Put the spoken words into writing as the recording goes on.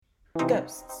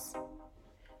Ghosts,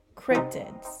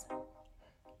 cryptids,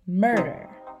 murder,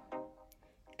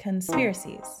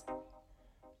 conspiracies,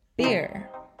 beer.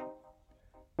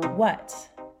 What?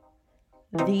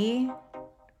 The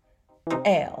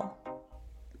ale.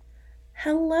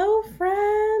 Hello,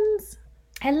 friends.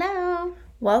 Hello.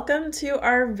 Welcome to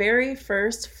our very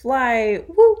first flight.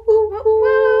 Woo, woo, woo.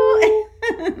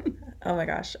 Oh my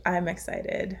gosh, I'm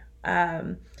excited.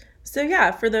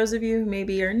 For those of you who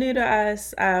maybe are new to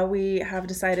us, we have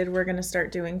decided we're going to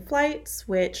start doing flights,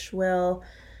 which will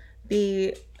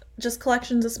be just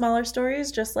collections of smaller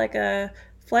stories, just like a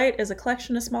flight is a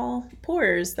collection of small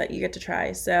pours that you get to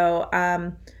try. So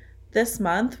this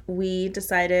month we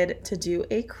decided to do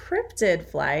a cryptid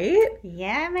flight.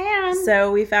 Yeah, man.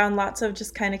 So we found lots of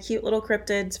just kind of cute little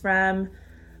cryptids from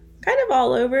kind of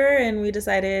all over, and we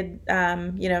decided,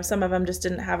 some of them just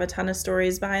didn't have a ton of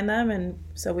stories behind them, and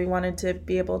so we wanted to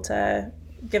be able to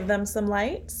give them some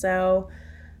light. So,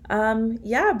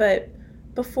 but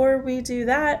before we do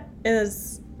that,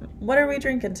 what are we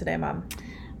drinking today, Mom?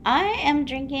 I am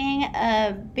drinking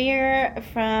a beer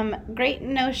from Great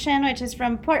Notion, which is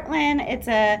from Portland. It's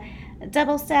a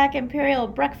double stack imperial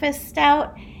breakfast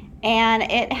stout, and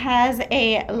it has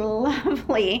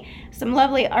some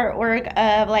lovely artwork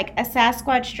of like a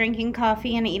Sasquatch drinking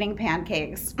coffee and eating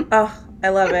pancakes. Oh, I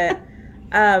love it.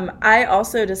 I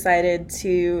also decided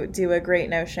to do a Great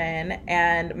Notion,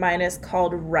 and mine is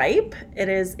called Ripe. It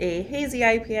is a hazy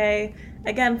IPA,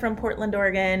 again from Portland,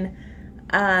 Oregon.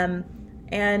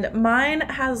 And mine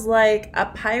has like a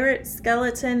pirate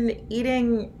skeleton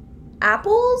eating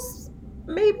apples,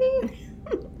 maybe?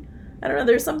 I don't know.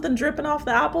 There's something dripping off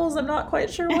the apples. I'm not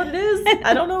quite sure what it is.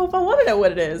 I don't know if I want to know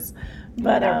what it is.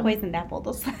 But they're poisoned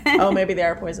apples. Oh, maybe they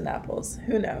are poisoned apples.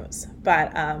 Who knows?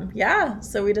 But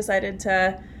so we decided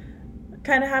to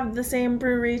kind of have the same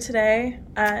brewery today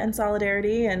in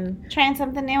solidarity and trying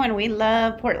something new. And we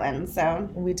love Portland, so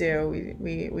we do.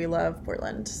 We love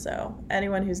Portland. So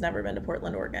anyone who's never been to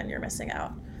Portland, Oregon, you're missing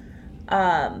out.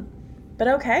 But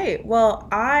okay. Well,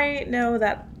 I know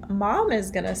that Mom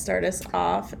is going to start us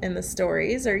off in the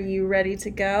stories. Are you ready to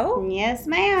go? Yes,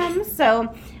 ma'am.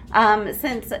 So,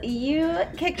 since you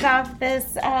kicked off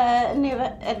this new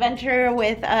adventure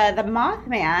with the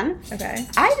Mothman, okay,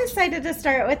 I decided to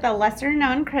start with a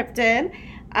lesser-known cryptid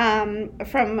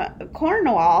from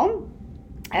Cornwall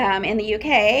in the UK,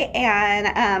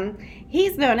 and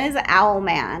he's known as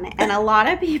Owlman. And a lot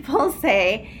of people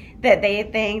say that they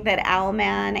think that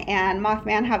Owlman and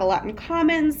Mothman have a lot in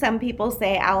common. Some people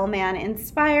say Owlman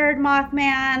inspired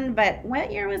Mothman, but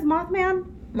what year was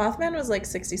Mothman? Mothman was like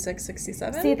 66,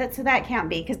 67. See, so that can't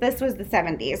be, because this was the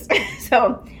 70s.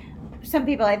 So some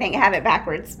people, I think, have it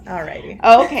backwards. Alrighty.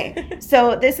 Okay.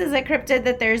 So this is a cryptid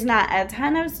that there's not a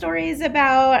ton of stories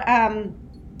about,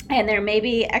 and there may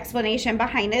be explanation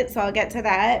behind it, so I'll get to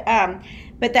that.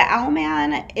 But the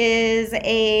Owlman is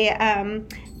a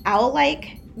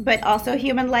owl-like but also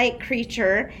human-like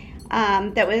creature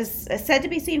that was said to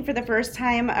be seen for the first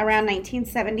time around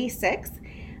 1976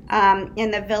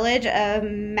 in the village of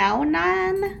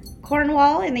Maunan,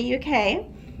 Cornwall in the UK.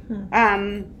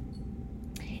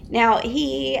 Now,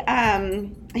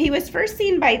 he was first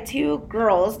seen by two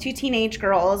teenage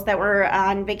girls that were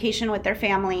on vacation with their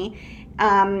family,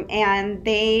 and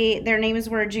their names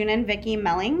were June and Vicky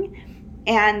Melling.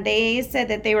 And they said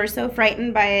that they were so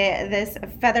frightened by this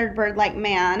feathered bird-like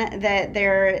man that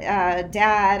their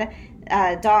dad,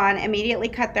 Don, immediately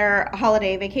cut their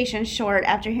holiday vacation short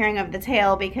after hearing of the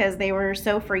tale because they were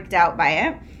so freaked out by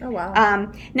it. Oh,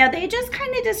 wow. Now, they just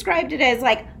kind of described it as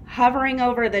like hovering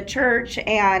over the church,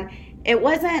 and it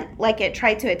wasn't like it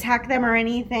tried to attack them or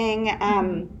anything.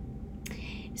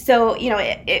 So,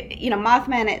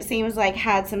 Mothman, it seems like,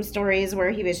 had some stories where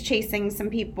he was chasing some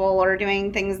people or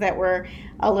doing things that were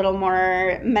a little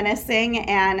more menacing,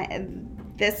 and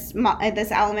this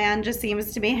Owlman just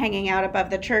seems to be hanging out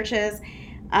above the churches.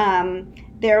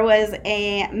 There was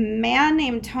a man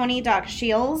named Tony Doc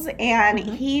Shields, and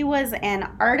he was an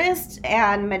artist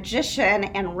and magician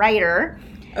and writer.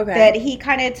 Okay. That he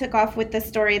kind of took off with the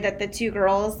story that the two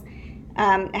girls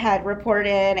had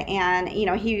reported, and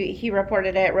he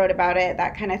reported it, wrote about it,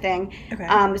 that kind of thing.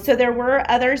 Okay. So there were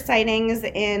other sightings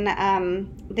in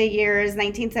the years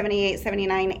 1978,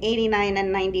 79, 89,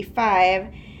 and 95,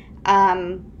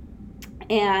 but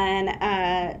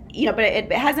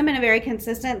it hasn't been a very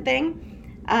consistent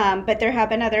thing. But there have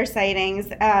been other sightings.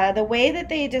 The way that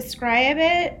they describe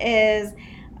it is,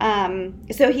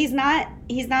 so he's not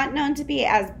known to be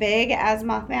as big as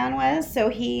Mothman was. So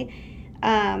he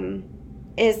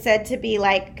is said to be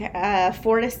like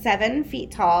 4 to 7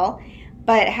 feet tall,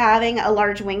 but having a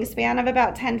large wingspan of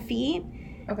about 10 feet.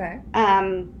 Okay.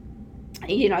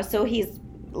 So he's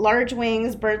large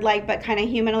wings, bird-like, but kind of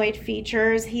humanoid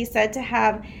features. He's said to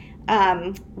have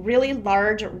really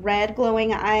large red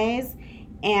glowing eyes,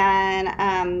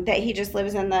 and that he just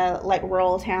lives in the like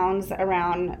rural towns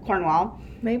around Cornwall.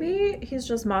 Maybe he's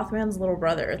just Mothman's little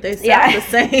brother. They sound Yeah. the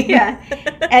same. Yeah.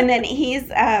 And then he's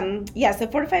so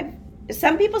 4 to 5.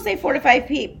 Some people say 4 to 5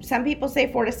 feet. Some people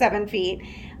say 4 to 7 feet.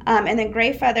 And then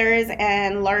gray feathers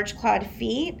and large clawed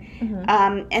feet.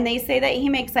 Mm-hmm. And they say that he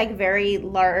makes like very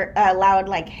loud,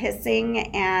 like hissing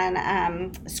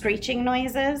and screeching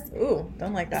noises. Ooh,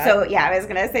 don't like that. So yeah, I was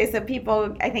gonna say, so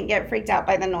people I think get freaked out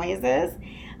by the noises.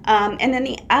 And then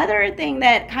the other thing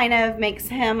that kind of makes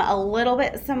him a little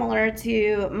bit similar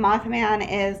to Mothman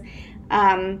is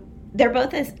they're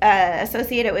both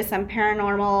associated with some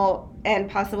paranormal and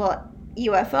possible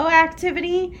UFO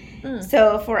activity.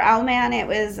 So for Owlman, it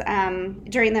was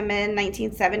during the mid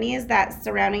 1970s, that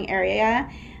surrounding area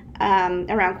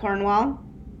around Cornwall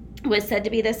was said to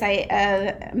be the site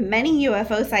of many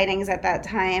UFO sightings at that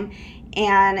time,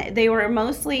 and they were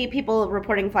mostly people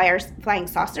reporting flying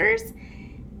saucers.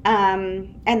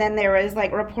 And then there was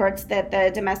like reports that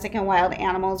the domestic and wild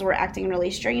animals were acting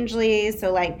really strangely.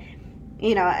 So like,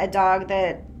 a dog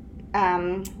that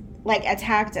like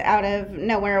attacked out of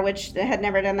nowhere, which had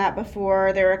never done that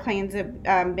before. There were claims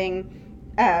of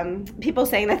being people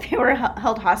saying that they were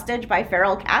held hostage by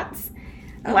feral cats.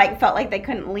 Like felt like they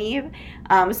couldn't leave.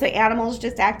 So animals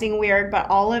just acting weird, but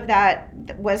all of that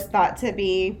was thought to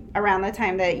be around the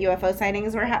time that UFO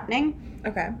sightings were happening.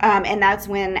 Okay. And that's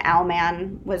when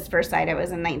Owlman was first sighted. It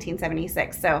was in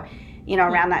 1976. So,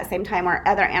 around that same time where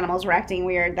other animals were acting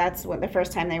weird, that's what the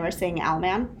first time they were seeing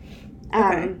Owlman.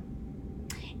 Okay.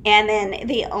 And then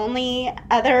the only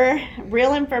other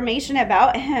real information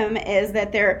about him is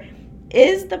that there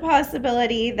is the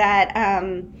possibility that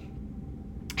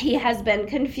he has been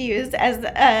confused as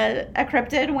a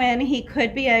cryptid when he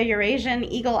could be a Eurasian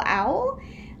eagle owl,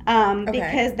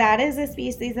 because that is a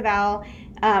species of owl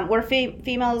where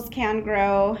females can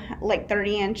grow like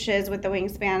 30 inches with the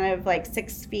wingspan of like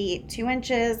 6 feet 2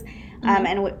 inches,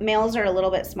 and males are a little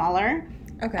bit smaller.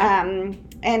 Okay.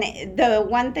 And the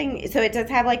one thing, so it does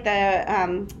have like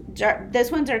the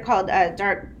this ones are called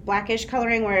dark blackish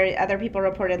coloring, where other people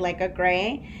reported like a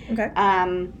gray. Okay.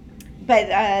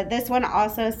 But this one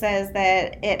also says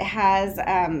that it has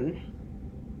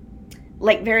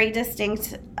like very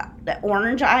distinct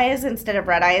orange eyes instead of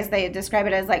red eyes. They describe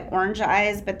it as like orange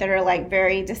eyes, but that are like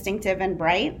very distinctive and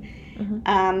bright.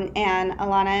 And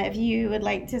Alana, if you would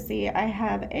like to see, I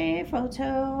have a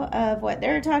photo of what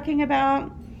they're talking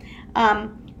about.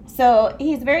 So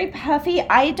he's very puffy.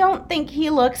 I don't think he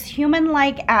looks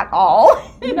human-like at all.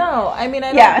 No, I mean,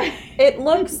 I don't. It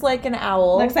looks like an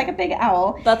owl. Looks like a big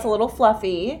owl. That's a little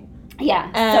fluffy. Yeah.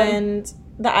 And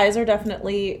the eyes are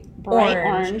definitely bright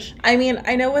orange. I mean,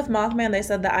 I know with Mothman, they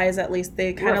said the eyes, at least,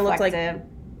 they kind of look like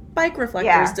bike reflectors.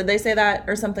 Yeah. Did they say that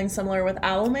or something similar with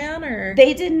Owlman, or?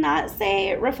 They did not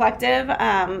say reflective,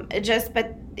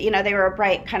 but they were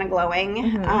bright, kind of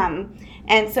glowing.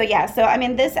 And so, I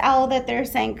mean, this owl that they're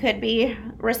saying could be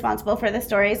responsible for the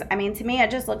stories. I mean, to me, it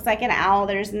just looks like an owl.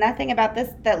 There's nothing about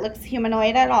this that looks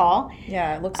humanoid at all.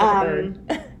 Yeah, it looks like a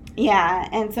bird. Yeah,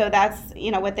 and so that's,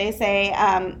 what they say.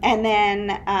 And then,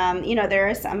 there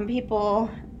are some people,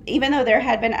 even though there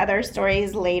had been other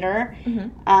stories later,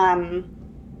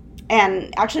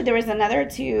 and actually there was another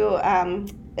two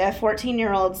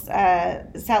 14-year-olds,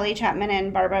 Sally Chapman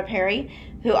and Barbara Perry,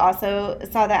 who also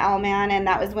saw the Owlman, and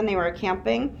that was when they were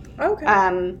camping. Okay.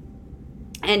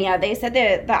 And yeah, they said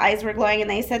that the eyes were glowing, and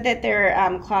they said that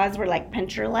their claws were like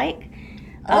pincher-like.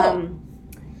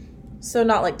 So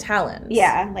not like talons.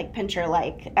 Yeah, like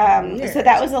pincher-like. So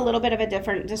that was a little bit of a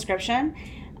different description.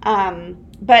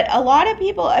 But a lot of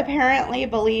people apparently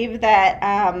believe that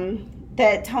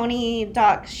that Tony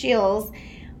Doc Shields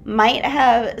might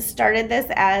have started this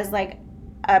as like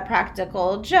a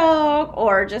practical joke,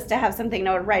 or just to have something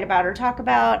to write about or talk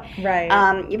about. Right.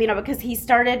 Because he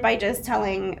started by just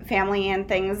telling family and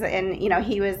things, and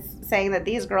he was saying that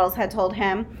these girls had told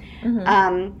him,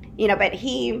 but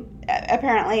he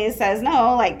apparently says,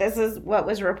 no, like, this is what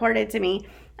was reported to me.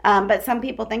 But some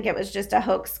people think it was just a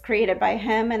hoax created by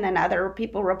him, and then other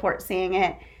people report seeing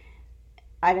it.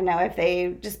 I don't know if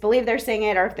they just believe they're seeing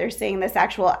it, or if they're seeing this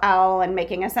actual owl and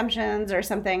making assumptions or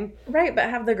something. Right,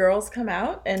 but have the girls come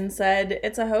out and said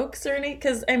it's a hoax or anything?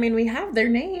 Because, I mean, we have their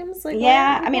names. Like,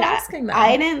 yeah, I mean,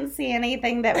 I didn't see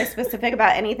anything that was specific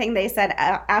about anything they said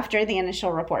after the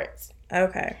initial reports.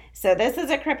 Okay. So this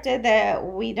is a cryptid that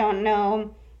we don't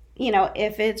know,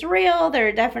 if it's real. There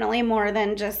are definitely more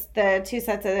than just the two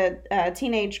sets of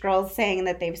teenage girls saying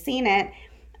that they've seen it.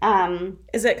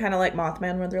 Is it kind of like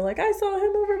Mothman where they're like, I saw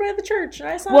him over by the church and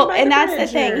I saw him by and the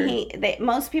that's bridge, the thing.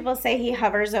 Most people say he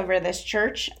hovers over this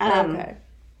church. Okay.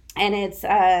 And it's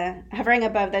hovering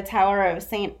above the tower of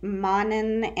St.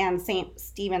 Manon and St.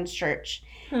 Stephen's Church.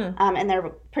 And they're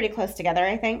pretty close together,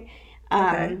 I think.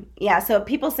 Okay. Yeah, so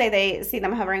people say they see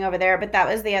them hovering over there, but that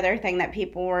was the other thing that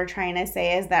people were trying to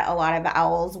say is that a lot of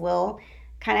owls will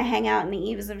kind of hang out in the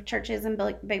eaves of churches and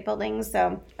big buildings.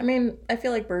 So I mean, I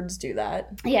feel like birds do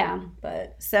that. Yeah.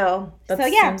 But that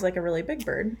seems like a really big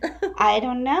bird. I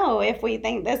don't know if we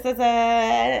think this is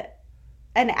an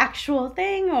actual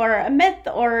thing or a myth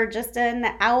or just an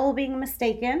owl being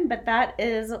mistaken, but that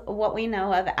is what we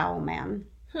know of Owlman.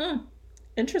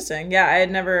 Interesting. Yeah,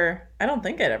 I don't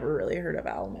think I'd ever really heard of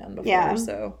Owlman before,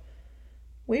 so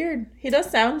weird. He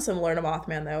does sound similar to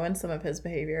Mothman, though, in some of his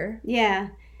behavior. Yeah.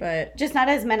 But just not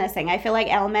as menacing. I feel like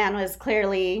Owlman was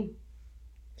clearly...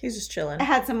 He's just chilling.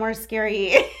 Had some more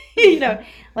scary,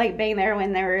 like being there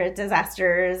when there were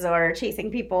disasters or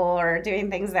chasing people or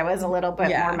doing things that was a little bit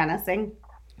more menacing.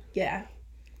 Yeah.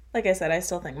 Like I said, I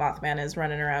still think Mothman is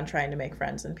running around trying to make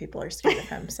friends and people are scared of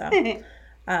him, so...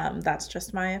 that's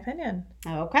just my opinion.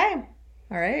 Okay.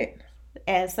 All right.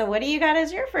 So what do you got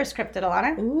as your first cryptid,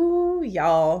 Alana? Ooh,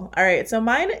 y'all. All right. So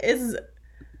mine is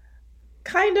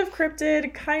kind of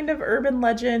cryptid, kind of urban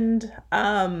legend,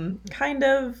 kind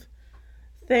of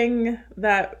thing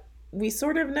that we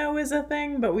sort of know is a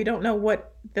thing, but we don't know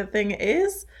what the thing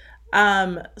is.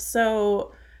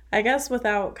 So I guess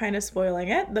without kind of spoiling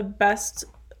it, the best,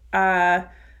 way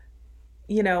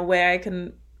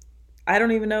I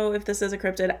don't even know if this is a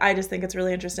cryptid. I just think it's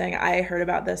really interesting. I heard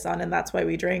about this on And That's Why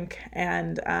We Drink,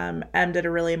 and Em did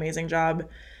a really amazing job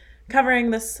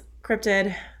covering this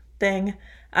cryptid thing.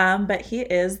 But he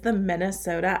is the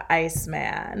Minnesota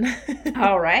Iceman.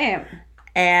 All right.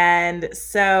 And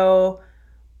so,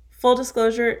 full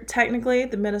disclosure, technically,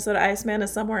 the Minnesota Iceman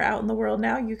is somewhere out in the world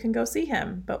now. You can go see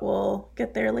him, but we'll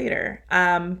get there later.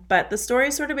 But the story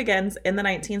sort of begins in the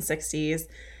 1960s.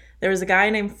 There was a guy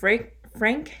named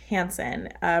Frank Hansen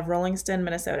of Rollinston,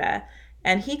 Minnesota,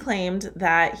 and he claimed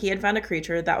that he had found a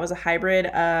creature that was a hybrid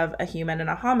of a human and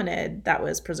a hominid that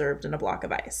was preserved in a block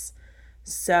of ice.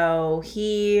 So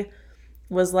he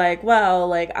was like,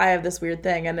 well, I have this weird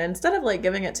thing, and instead of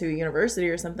giving it to a university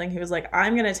or something, he was like,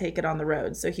 I'm gonna take it on the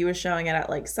road. So he was showing it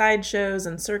at sideshows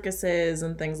and circuses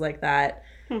and things like that.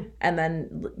 And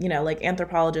then,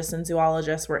 anthropologists and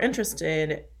zoologists were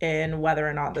interested in whether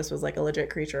or not this was a legit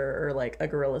creature or a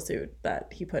gorilla suit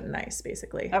that he put in ice,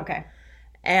 basically. Okay.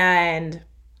 And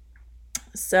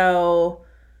so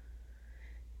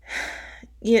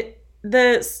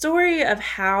the story of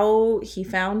how he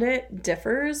found it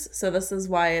differs. So this is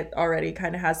why it already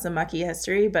kind of has some mucky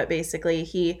history. But basically,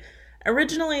 he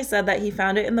originally said that he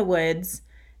found it in the woods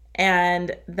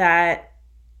and that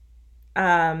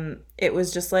it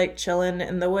was just chilling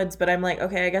in the woods. But I'm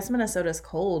okay, I guess Minnesota's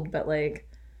cold, but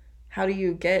how do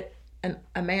you get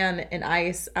a man in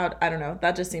ice out? I don't know.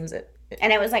 That just seems it.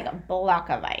 And it was a block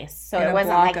of ice. So it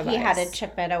wasn't he had to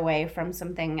chip it away from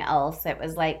something else. It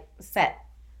was set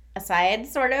aside,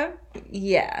 sort of.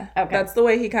 Yeah. Okay. That's the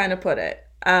way he kind of put it.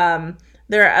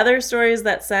 There are other stories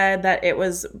that said that it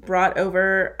was brought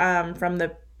over from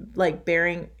the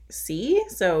Bering Sea,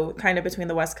 so kind of between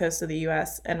the west coast of the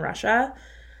U.S. and Russia.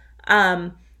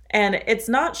 And it's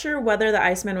not sure whether the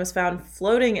Iceman was found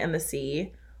floating in the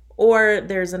sea, or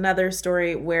there's another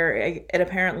story where it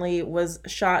apparently was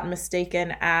shot and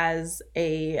mistaken as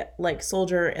a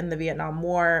soldier in the Vietnam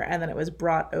War, and then it was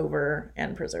brought over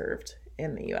and preserved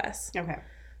in the U.S. Okay.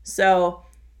 So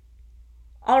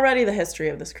already the history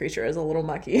of this creature is a little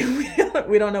mucky.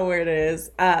 We don't know where it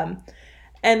is.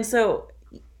 And so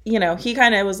he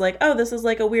kind of was like, oh, this is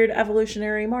a weird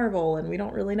evolutionary marvel, and we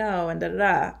don't really know, and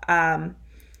da-da-da.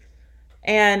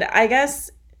 And I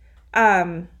guess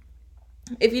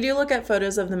if you do look at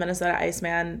photos of the Minnesota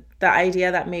Iceman, the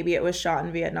idea that maybe it was shot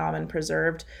in Vietnam and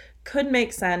preserved could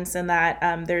make sense in that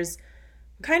there's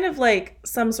kind of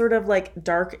some sort of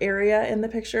dark area in the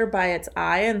picture by its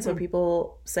eye, and so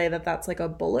people say that that's a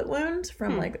bullet wound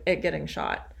from it getting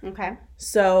shot. Okay.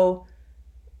 So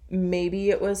maybe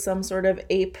it was some sort of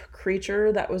ape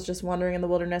creature that was just wandering in the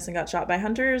wilderness and got shot by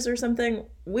hunters or something.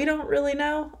 We don't really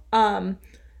know.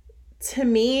 To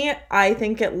me, I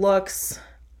think it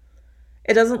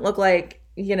doesn't look like,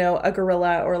 a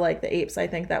gorilla or the apes I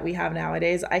think that we have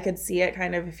nowadays. I could see it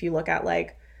kind of if you look at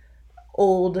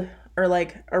old or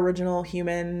original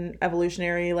human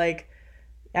evolutionary,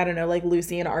 I don't know,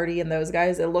 Lucy and Artie and those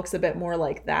guys. It looks a bit more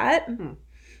like that.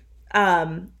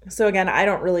 So again, I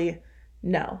don't really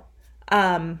know.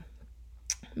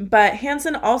 But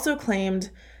Hansen also claimed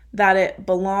that it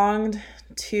belonged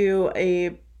to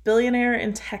a billionaire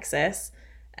in Texas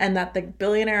and that the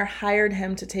billionaire hired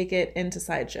him to take it into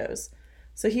sideshows.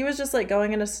 So he was just like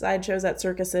going into sideshows at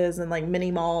circuses and like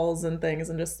mini malls and things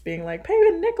and just being like, pay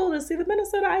a nickel to see the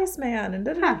Minnesota Iceman and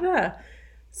da da da.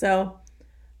 So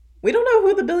we don't know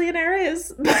who the billionaire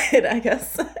is, but I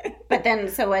guess. But then,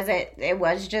 so was it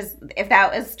was just, if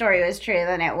that story was true,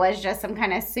 then it was just some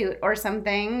kind of suit or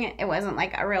something. It wasn't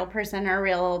like a real person or a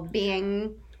real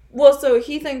being. Well, so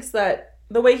he thinks that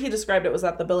the way he described it was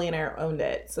that the billionaire owned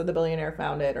it. So the billionaire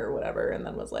found it or whatever and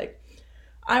then was like,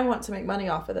 I want to make money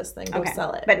off of this thing. Go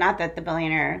sell it. But not that the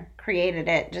billionaire created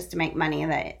it just to make money.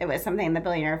 That it was something the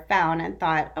billionaire found and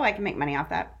thought, oh, I can make money off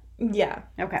that. Yeah.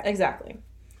 Okay. Exactly.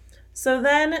 So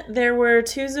then there were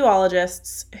 2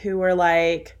 zoologists who were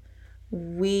like,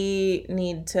 we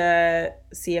need to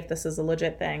see if this is a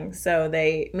legit thing. So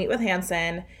they meet with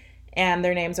Hansen, and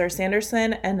their names are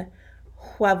Sanderson and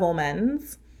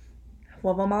Heuvelmans.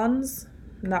 Heuvelmans?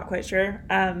 Not quite sure.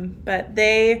 But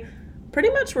they pretty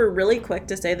much were really quick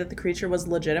to say that the creature was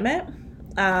legitimate.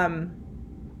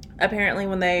 Apparently,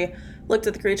 when they looked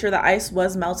at the creature, the ice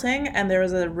was melting, and there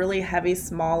was a really heavy,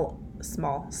 small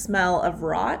smell of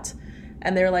rot.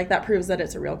 And they were like, that proves that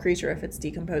it's a real creature if it's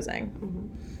decomposing.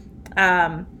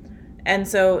 Mm-hmm. And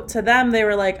so to them, they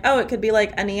were like, oh, it could be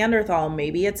like a Neanderthal.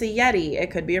 Maybe it's a Yeti.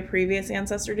 It could be a previous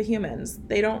ancestor to humans.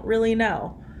 They don't really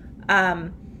know.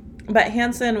 But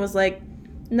Hansen was like,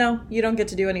 no, you don't get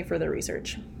to do any further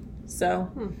research.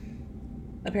 So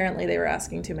apparently they were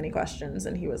asking too many questions,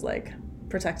 and he was like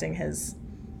protecting his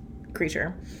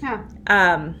creature. Yeah.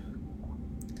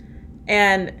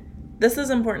 And this is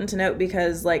important to note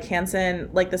because like Hansen,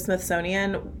 like the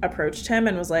Smithsonian approached him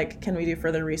and was like, can we do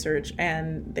further research?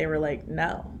 And they were like,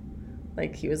 no.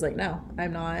 Like he was like, no,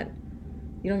 I'm not.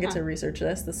 You don't get to research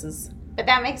this. This is. But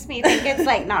that makes me think it's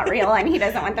like not real, and he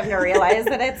doesn't want them to realize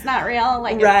that it's not real.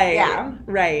 Like, right. Yeah.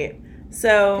 Right.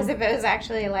 So. Because if it was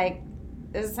actually like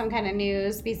this is some kind of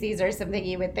new species or something,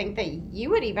 you would think that you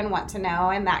would even want to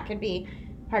know, and that could be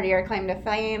part of your claim to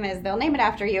fame is they'll name it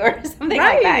after you or something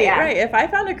like that. Yeah. Right. If I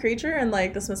found a creature and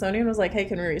like the Smithsonian was like, hey,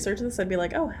 can we research this? I'd be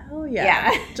like, oh, hell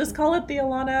yeah. Yeah. Just call it the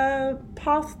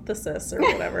Alana-pothesis or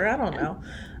whatever. I don't know.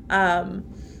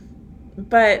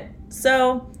 But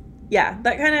so, yeah,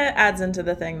 that kind of adds into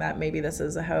the thing that maybe this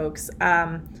is a hoax.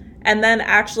 And then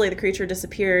actually the creature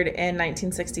disappeared in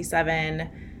 1967.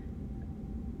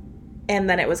 And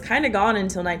then it was kind of gone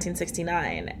until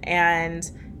 1969. And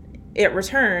it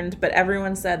returned, but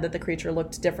everyone said that the creature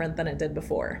looked different than it did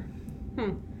before.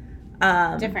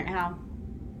 Different how?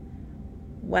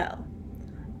 Well,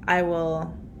 I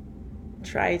will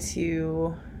try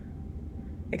to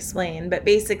explain. But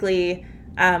basically,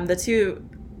 the 2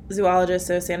 zoologists,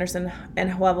 so Sanderson and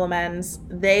Heuvelmans,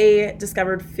 they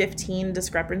discovered 15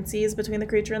 discrepancies between the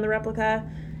creature and the replica,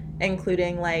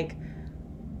 including like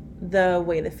the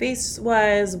way the face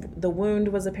was, the wound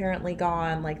was apparently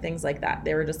gone, like things like that.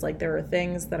 They were just like, there are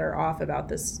things that are off about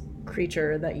this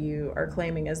creature that you are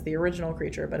claiming as the original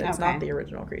creature, but it's not the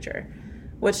original creature.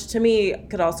 Which to me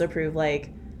could also prove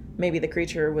like maybe the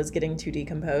creature was getting too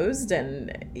decomposed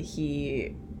and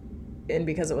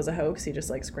because it was a hoax, he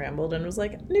just like scrambled and was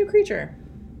like, new creature.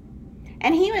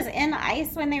 And he was in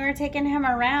ice when they were taking him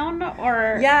around,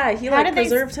 or yeah, he like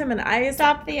preserved him in ice.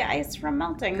 Stop the ice from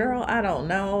melting. Girl, I don't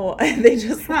know. They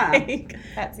just like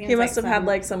that seems he must like have had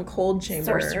like some cold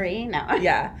chamber. Sorcery, no.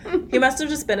 Yeah, he must have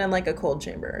just been in like a cold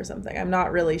chamber or something. I'm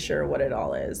not really sure what it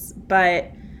all is,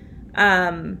 but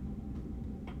and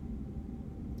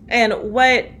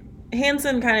what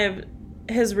Hansen kind of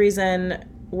his reason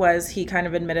was he kind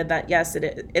of admitted that yes,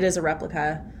 it is a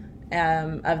replica.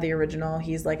 Of the original.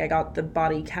 He's like, I got the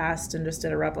body cast and just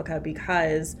did a replica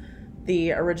because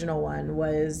the original one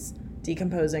was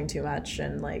decomposing too much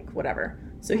and like whatever.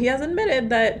 So he has admitted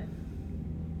that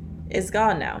it's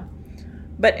gone now.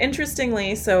 But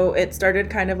interestingly, so it started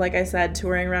kind of like I said,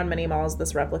 touring around mini malls,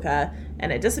 this replica,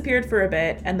 and it disappeared for a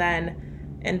bit. And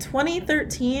then in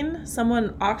 2013,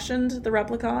 someone auctioned the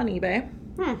replica on eBay.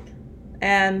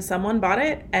 And someone bought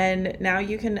it, and now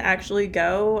you can actually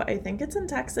go, I think it's in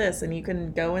Texas, and you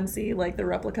can go and see, like, the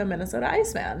replica Minnesota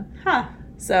Iceman.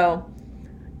 So,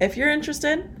 if you're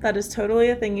interested, that is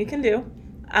totally a thing you can do.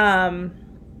 And,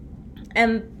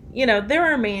 you know, there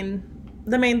are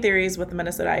the main theories with the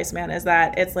Minnesota Iceman is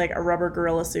that it's, like, a rubber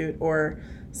gorilla suit or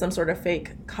some sort of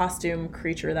fake costume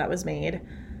creature that was made.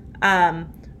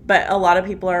 But a lot of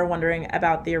people are wondering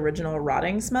about the original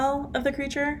rotting smell of the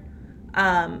creature.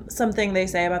 Something they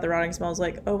say about the rotting smell is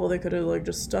like, oh, well, they could have like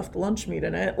just stuffed lunch meat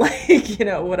in it, like, you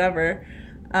know, whatever.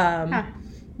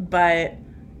 But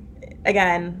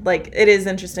again, like, it is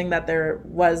interesting that there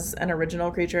was an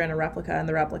original creature and a replica, and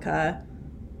the replica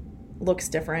looks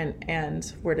different,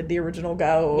 and where did the original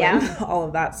go, and all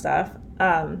of that stuff.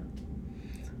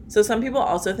 So some people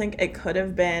also think it could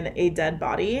have been a dead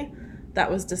body that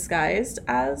was disguised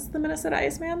as the Minnesota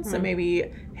Iceman. So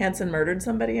maybe Hansen murdered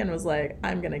somebody and was like,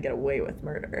 I'm going to get away with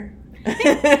murder.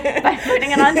 By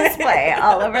putting it on display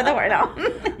all over the world.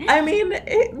 I mean,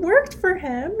 it worked for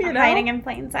him, you know? Hiding in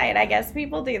plain sight. I guess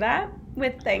people do that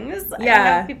with things. Yeah. I don't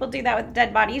know if people do that with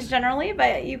dead bodies generally,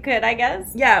 but you could, I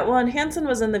guess. Yeah, well, and Hansen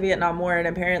was in the Vietnam War, and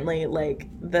apparently, like,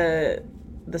 the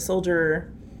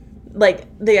soldier, like,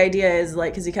 the idea is,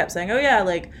 like, because he kept saying, oh, yeah,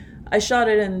 like, I shot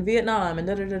it in Vietnam, and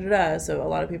da-da-da-da-da. So a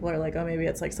lot of people are like, oh, maybe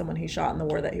it's, like, someone he shot in the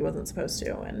war that he wasn't supposed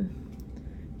to, and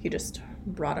he just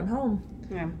brought him home.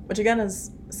 Yeah. Which, again,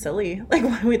 is silly. Like,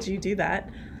 why would you do that?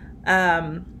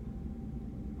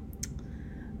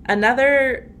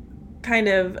 Another kind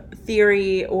of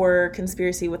theory or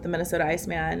conspiracy with the Minnesota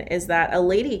Iceman is that a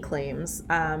lady claims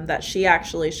that she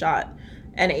actually shot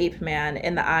an ape man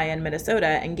in the eye in Minnesota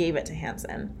and gave it to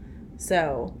Hansen.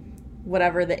 So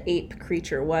whatever the ape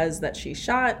creature was that she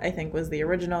shot, I think was the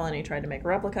original, and he tried to make a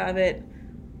replica of it.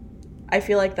 I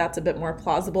feel like that's a bit more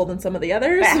plausible than some of the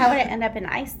others. But how would it end up in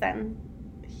ice then?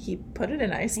 He put it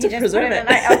in ice to preserve it.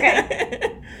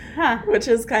 Okay. Huh. Which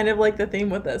is kind of like the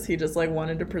theme with this. He just, like,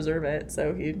 wanted to preserve it.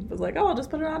 So he was like, oh, I'll just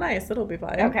put it on ice. It'll be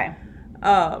fine. Okay.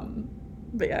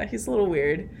 But yeah, he's a little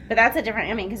weird. But that's a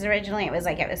different, I mean, because originally it was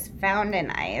like it was found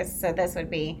in ice. So this would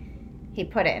be, he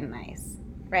put it in ice,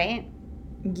 right?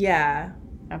 Yeah.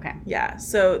 Okay. Yeah.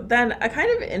 So then a kind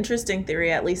of interesting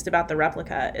theory, at least about the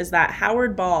replica, is that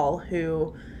Howard Ball,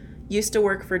 who used to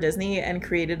work for Disney and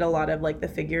created a lot of, like, the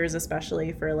figures,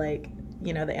 especially for, like,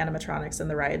 you know, the animatronics and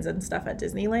the rides and stuff at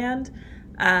Disneyland,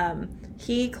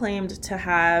 he claimed to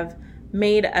have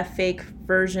made a fake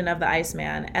version of the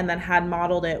Iceman and then had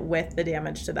modeled it with the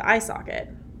damage to the eye socket.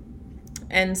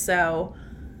 And so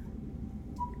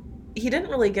he didn't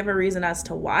really give a reason as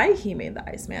to why he made the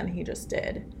Iceman. He just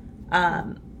did.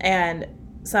 And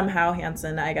somehow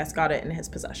Hansen, I guess, got it in his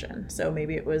possession. So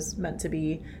maybe it was meant to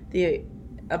be the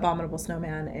abominable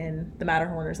snowman in the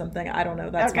Matterhorn or something. I don't know.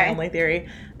 That's my only theory.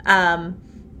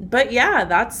 But yeah,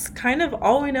 that's kind of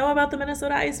all we know about the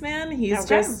Minnesota Iceman. He's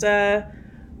just a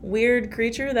weird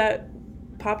creature that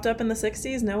popped up in the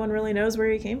 60s. No one really knows where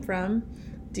he came from.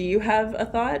 Do you have a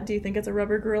thought? Do you think it's a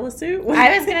rubber gorilla suit?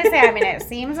 I was going to say, I mean, it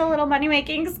seems a little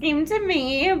money-making scheme to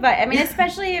me. But, I mean,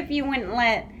 especially if you wouldn't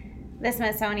let the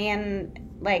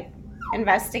Smithsonian, like,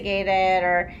 investigate it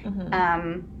or...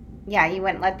 yeah, you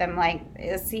wouldn't let them, like,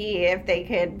 see if they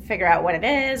could figure out what it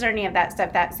is or any of that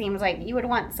stuff. That seems like you would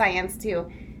want science to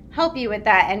help you with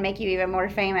that and make you even more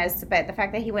famous. But the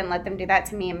fact that he wouldn't let them do that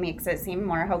to me makes it seem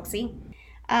more hoaxy.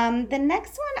 The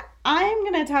next one I'm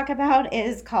going to talk about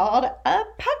is called a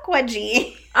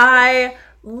pukwudgie. I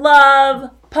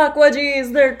love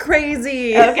pukwudgies. They're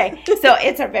crazy. Okay, so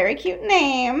it's a very cute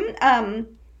name. And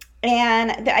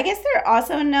I guess they're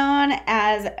also known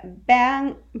as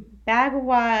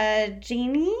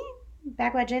Bagwagini,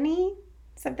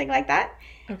 something like that.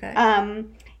 Okay.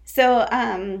 So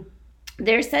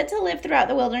they're said to live throughout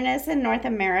the wilderness in North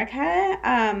America.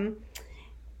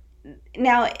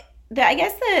 Now, I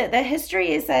guess the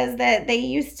history says that they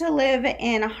used to live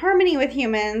in harmony with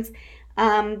humans,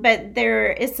 but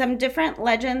there is some different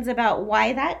legends about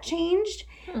why that changed.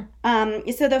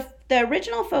 So the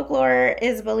original folklore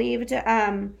is believed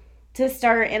to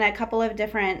start in a couple of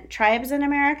different tribes in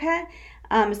America.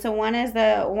 So one is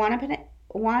the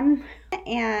Wampanoag,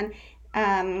 and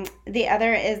the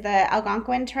other is the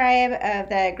Algonquin tribe of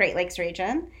the Great Lakes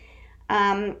region.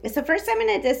 So first I'm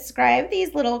going to describe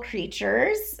these little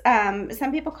creatures.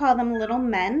 Some people call them little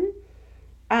men.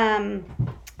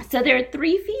 So they're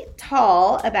 3 feet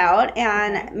tall about,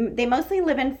 and they mostly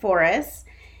live in forests.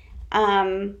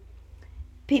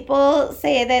 People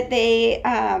say that they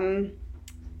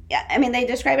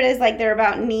describe it as like they're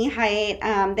about knee height.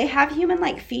 They have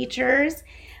human-like features,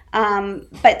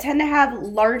 but tend to have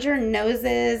larger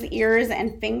noses, ears,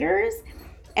 and fingers.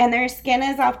 And their skin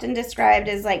is often described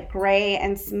as like gray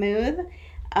and smooth.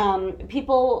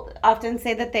 People often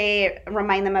say that they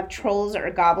remind them of trolls or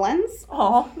goblins.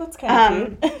 Oh, that's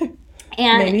kind of cute.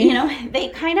 And, Maybe. you know, they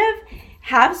kind of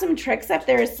have some tricks up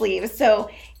their sleeves. So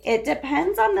it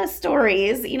depends on the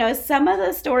stories. You know, some of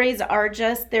the stories are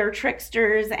just they're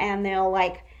tricksters and they'll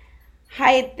like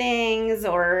hide things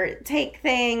or take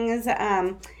things.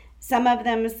 Some of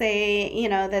them say, you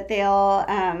know, that they'll,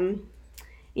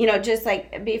 you know, just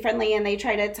like be friendly and they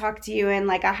try to talk to you in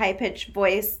like a high-pitched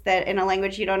voice that in a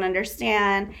language you don't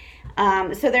understand.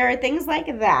 So there are things like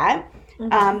that.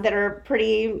 that are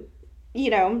pretty,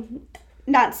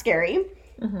 not scary.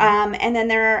 And then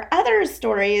there are other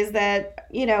stories that,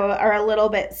 are a little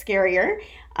bit scarier.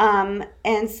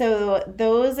 And so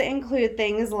those include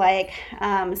things like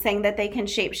saying that they can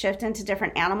shapeshift into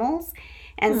different animals.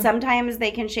 And sometimes they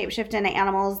can shapeshift into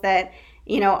animals that,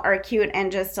 are cute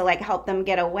and just to like help them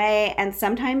get away. And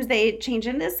sometimes they change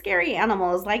into scary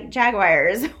animals like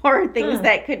jaguars or things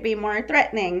that could be more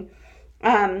threatening.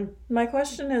 My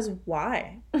question is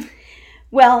why?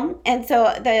 Well, and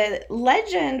so the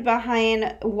legend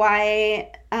behind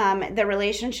why the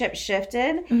relationship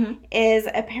shifted is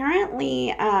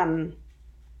apparently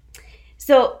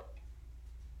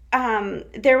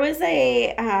there was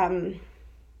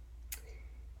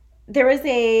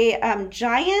a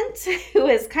giant who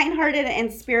was kind-hearted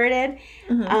and spirited,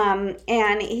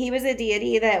 and he was a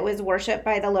deity that was worshipped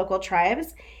by the local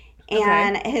tribes,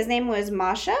 and his name was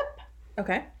Mashep.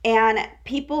 Okay. And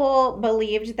people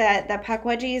believed that the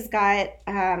Pukwudgies got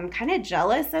kind of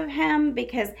jealous of him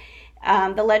because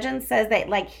the legend says that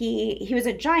like he was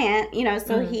a giant,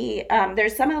 so he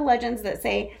there's some of the legends that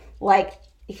say like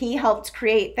he helped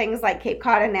create things like Cape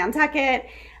Cod and Nantucket.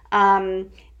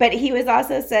 But he was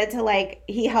also said to like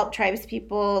he helped tribes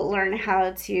people learn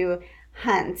how to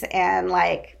hunt and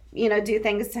like do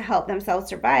things to help themselves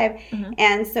survive.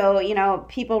 And so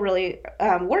people really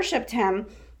worshipped him.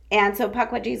 And so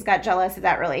Pukwudgies got jealous of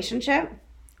that relationship.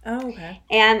 Oh, okay.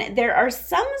 And there are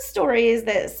some stories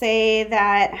that say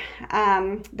that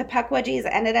the Pukwudgies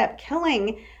ended up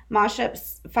killing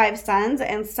Mashep's 5 sons,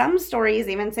 and some stories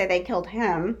even say they killed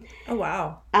him. Oh,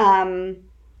 wow.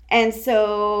 And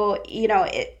so,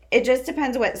 it just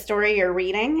depends what story you're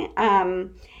reading.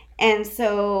 And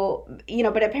so,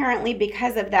 but apparently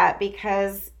because of that,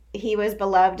 because he was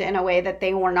beloved in a way that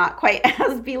they were not quite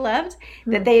as beloved,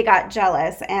 that they got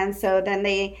jealous. And so then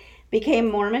they became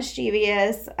more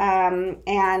mischievous and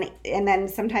then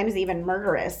sometimes even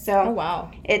murderous. So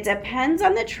wow. It depends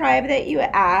on the tribe that you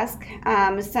ask.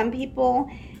 Some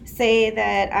people say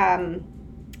that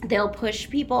they'll push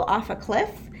people off a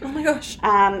cliff. Oh my gosh.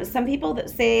 Some people that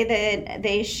say that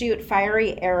they shoot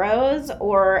fiery arrows,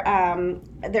 or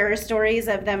there are stories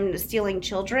of them stealing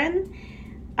children.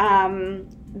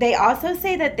 They also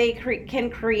say that they can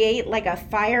create like a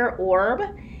fire orb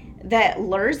that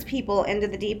lures people into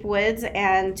the deep woods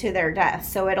and to their death.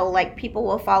 So it'll like people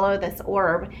will follow this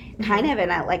orb kind of in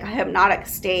a like hypnotic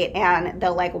state, and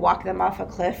they'll like walk them off a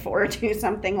cliff or do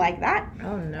something like that.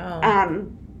 Oh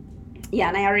no. Yeah,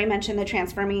 and I already mentioned the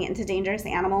transforming into dangerous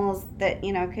animals that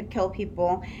could kill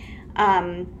people.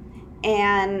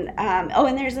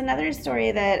 And there's another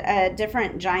story that a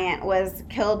different giant was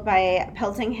killed by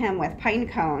pelting him with pine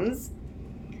cones.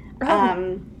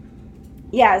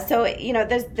 Yeah, so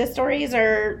the stories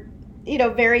are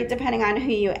vary depending on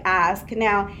who you ask.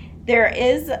 Now there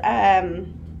was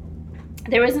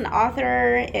an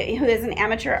author who is an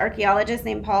amateur archaeologist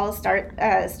named Paul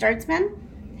Startzman,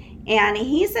 and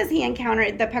he says he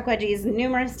encountered the Pukwudgies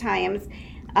numerous times.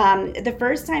 The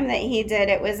first time that he did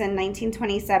it was in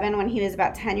 1927 when he was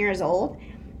about 10 years old,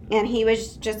 and he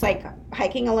was just like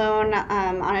hiking alone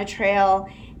on a trail,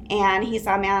 and he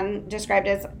saw a man described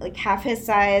as like half his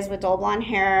size with dull blonde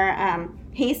hair.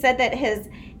 He said that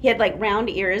he had like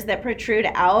round ears that protrude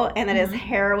out, and that his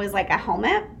hair was like a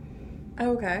helmet.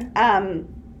 Okay. And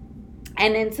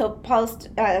then so Paul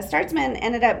Startzman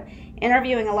ended up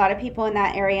interviewing a lot of people in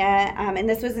that area, and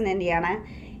this was in Indiana.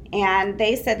 And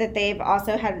they said that they've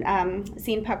also had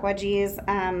seen Pukwudgies.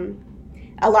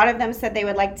 A lot of them said they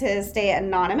would like to stay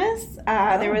anonymous.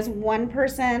 There was one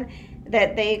person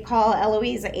that they call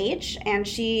Eloise H., and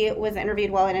she was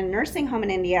interviewed while in a nursing home in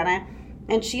Indiana.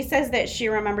 And she says that she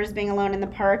remembers being alone in the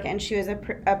park, and she was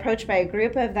approached by a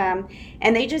group of them,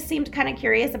 and they just seemed kind of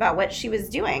curious about what she was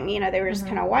doing. They were just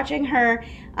kind of watching her.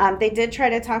 They did try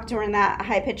to talk to her in that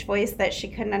high-pitched voice that she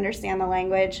couldn't understand the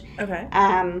language. Okay.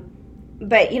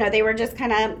 But, they were just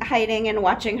kind of hiding and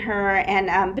watching her,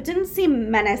 and but didn't seem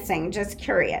menacing, just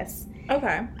curious.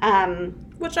 Okay.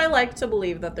 Which I like to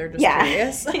believe that they're just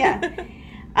curious. Yeah.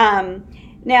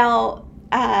 Now,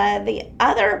 the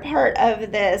other part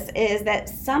of this is that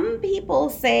some people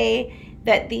say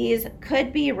that these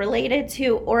could be related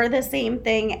to or the same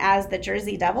thing as the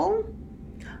Jersey Devil.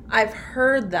 I've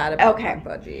heard that about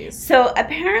Pukwudgies. So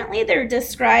apparently they're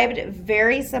described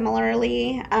very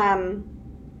similarly.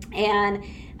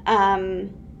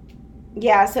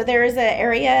 So there's an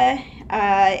area,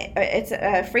 it's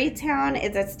a Freetown,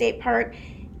 it's a state park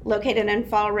located in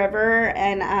Fall River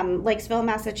and Lakesville,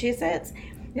 Massachusetts.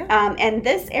 Yeah. And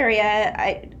this area,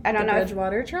 I don't know.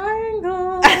 Bridgewater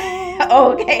Triangle.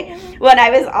 Okay. Well, and I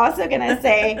was also going to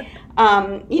say,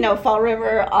 Fall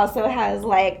River also has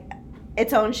like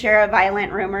its own share of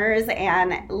violent rumors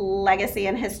and legacy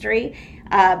and history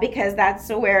because that's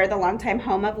where the longtime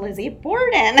home of Lizzie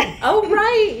Borden. Oh,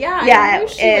 right. Yeah. Yeah, I knew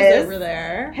she was over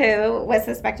there. Who was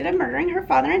suspected of murdering her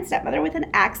father and stepmother with an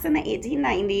axe in the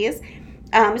 1890s.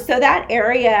 So that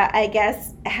area, I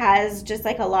guess, has just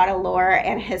like a lot of lore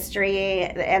and history,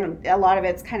 and a lot of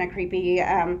it's kind of creepy.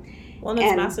 Well, and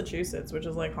it's Massachusetts, which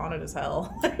is like haunted as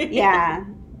hell. Yeah.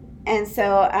 And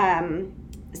so,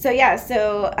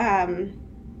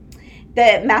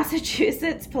 the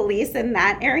Massachusetts police in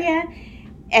that area,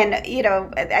 and,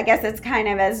 I guess it's kind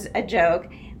of as a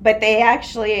joke, but they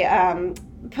actually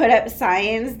put up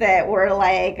signs that were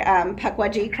like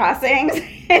Pukwudgie crossings.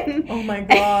 Oh my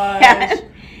gosh.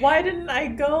 Why didn't I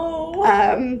go?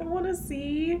 I want to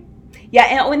see. Yeah,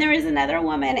 and when there was another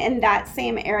woman in that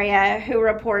same area who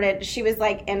reported she was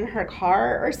like in her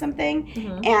car or something,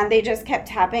 and they just kept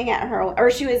tapping at her, or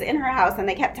she was in her house and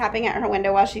they kept tapping at her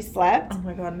window while she slept. Oh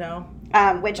my God, no.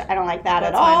 Which I don't like that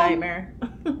That's at all. my nightmare.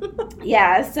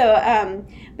 Yeah, so,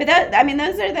 but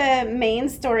those are the main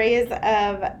stories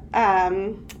of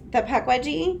the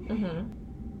Pukwudgie. Mm-hmm.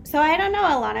 So I don't know,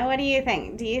 Alana, what do you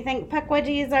think? Do you think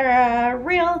Pukwudgies are a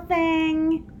real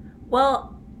thing?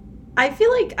 Well, I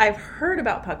feel like I've heard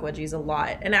about Pukwudgies a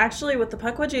lot. And actually with the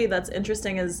Pukwudgie, that's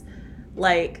interesting is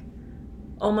like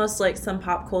almost like some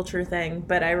pop culture thing.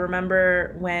 But I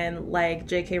remember when like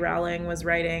J.K. Rowling was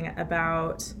writing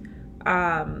about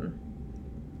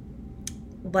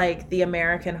like the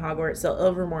American Hogwarts, so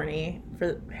Ilvermorny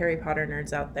for Harry Potter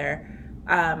nerds out there.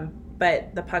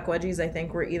 But the Pukwudgies, I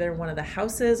think, were either one of the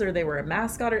houses or they were a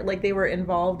mascot or like they were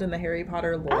involved in the Harry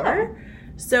Potter lore. Oh.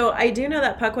 So I do know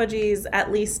that Pukwudgies,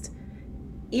 at least,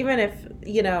 even if,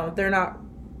 they're not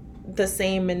the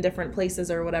same in different places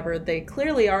or whatever, they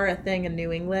clearly are a thing in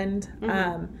New England.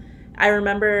 Mm-hmm. I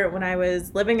remember when I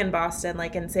was living in Boston,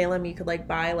 like in Salem, you could like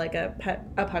buy like a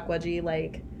Pukwudgie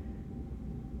like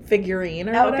figurine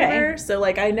or whatever. So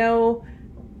like I know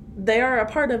they are a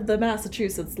part of the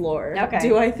Massachusetts lore. Okay.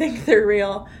 Do I think they're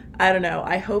real? I don't know.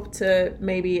 I hope to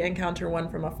maybe encounter one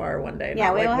from afar one day.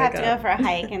 Yeah, we will have to go for a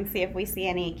hike and see if we see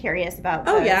any curious about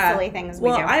the silly things we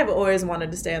do. Well, I've always wanted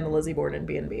to stay on the Lizzie Borden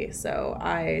B&B, so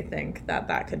I think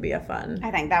that could be a fun. I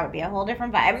think that would be a whole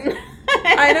different vibe.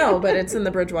 I know, but it's in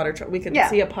the Bridgewater. We could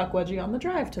see a Pukwudgie on the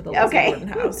drive to the Lizzie Borden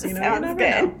house. You never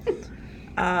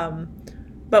know.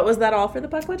 But was that all for the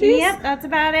Pukwudgies? Yep, that's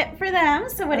about it for them.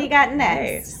 So what do you got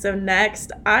next? So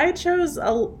next, I chose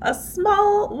a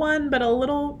small one, but a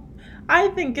little, I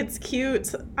think it's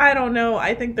cute. I don't know.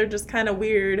 I think they're just kind of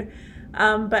weird.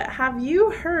 But have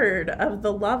you heard of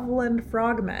the Loveland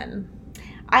Frogmen?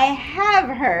 I have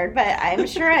heard, but I'm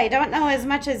sure I don't know as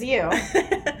much as you.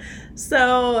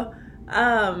 So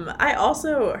I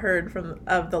also heard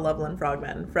of the Loveland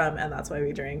Frogmen from And That's Why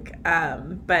We Drink.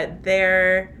 But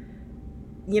they're...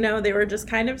 they were just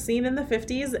kind of seen in the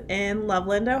 50s in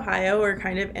Loveland, Ohio, or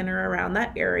kind of in or around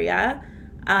that area.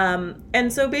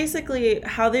 And so basically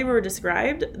how they were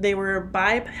described, they were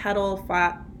bipedal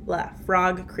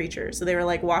frog creatures. So they were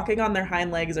like walking on their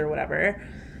hind legs or whatever.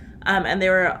 And they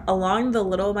were along the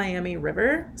Little Miami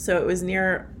River. So it was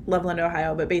near Loveland,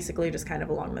 Ohio, but basically just kind of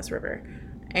along this river.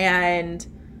 And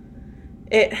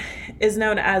it is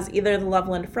known as either the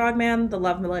Loveland Frogman, the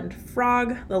Loveland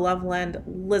Frog, the Loveland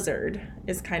Lizard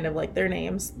is kind of like their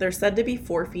names. They're said to be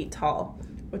 4 feet tall,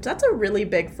 which that's a really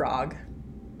big frog.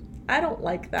 I don't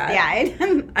like that.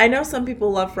 Yeah. I know some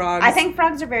people love frogs. I think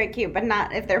frogs are very cute, but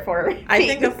not if they're 4 feet. I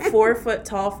think a 4 foot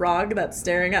tall frog that's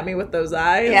staring at me with those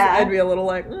eyes, I'd be a little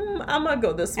like, I'm going to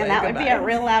go this way. And that would be a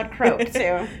real loud croak,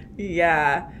 too.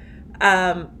 Yeah.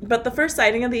 But the first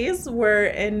sighting of these were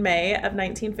in May of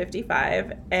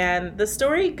 1955, and the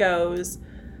story goes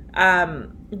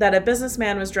that a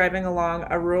businessman was driving along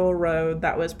a rural road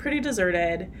that was pretty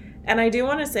deserted, and I do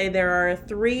want to say there are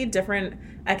 3 different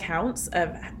accounts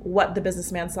of what the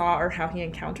businessman saw or how he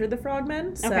encountered the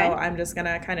frogmen, so I'm just going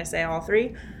to kind of say all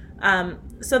 3.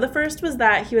 So the first was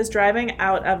that he was driving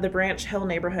out of the Branch Hill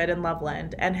neighborhood in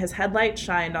Loveland, and his headlight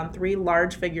shined on 3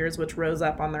 large figures which rose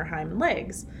up on their hind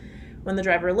legs. When the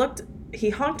driver looked, he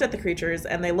honked at the creatures,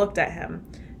 and they looked at him.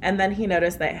 And then he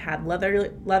noticed that it had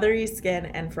leathery skin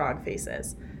and frog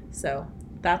faces. So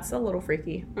that's a little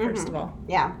freaky, first of all.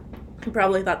 Yeah. He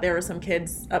probably thought there were some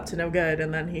kids up to no good,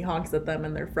 and then he honks at them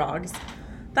and they're frogs.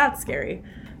 That's scary.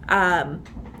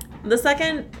 The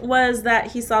second was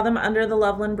that he saw them under the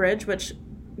Loveland Bridge, which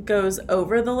goes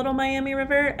over the Little Miami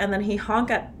River, and then he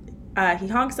honks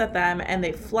at them, and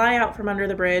they fly out from under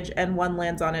the bridge, and one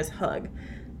lands on his hood.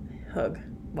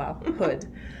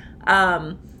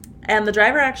 And the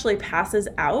driver actually passes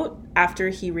out after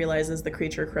he realizes the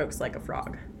creature croaks like a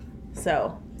frog.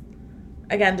 So,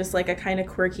 again, just like a kind of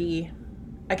quirky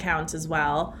account as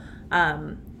well.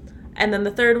 And then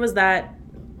the third was that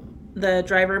the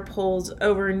driver pulls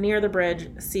over near the bridge,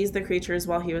 sees the creatures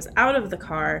while he was out of the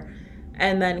car,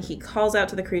 and then he calls out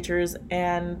to the creatures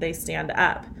and they stand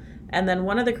up. And then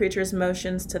one of the creatures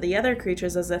motions to the other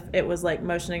creatures as if it was like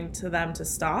motioning to them to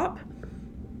stop.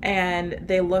 And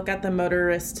they look at the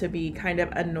motorist to be kind of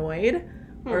annoyed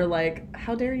or like,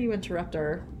 how dare you interrupt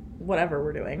our whatever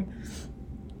we're doing.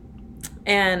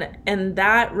 And in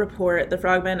that report, the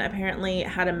frogman apparently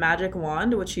had a magic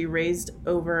wand, which he raised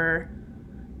over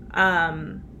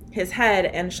his head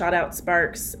and shot out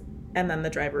sparks, and then the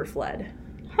driver fled.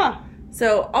 Huh.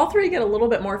 So all three get a little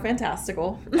bit more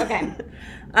fantastical. Okay.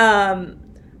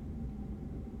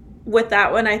 With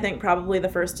that one, I think probably the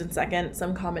first and second,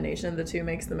 some combination of the two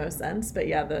makes the most sense. But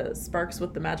yeah, the sparks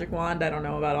with the magic wand, I don't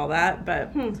know about all that,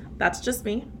 but that's just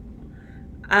me.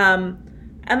 And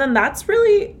then that's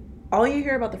really all you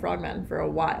hear about the frogmen for a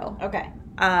while. Okay.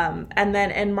 And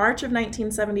then in March of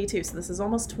 1972, so this is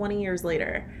almost 20 years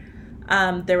later,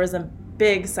 there was a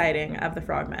big sighting of the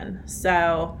frogmen.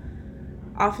 So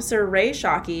Officer Ray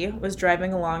Shockey was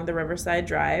driving along the Riverside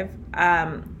Drive,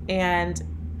 and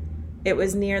it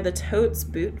was near the Totes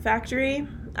Boot Factory,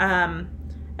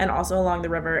 and also along the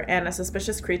river, and a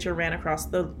suspicious creature ran across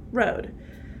the road.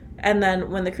 And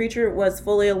then when the creature was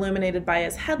fully illuminated by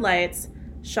his headlights,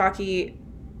 Shockey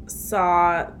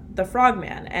saw the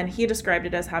frogman, and he described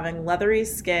it as having leathery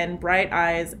skin, bright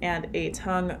eyes, and a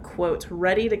tongue, quote,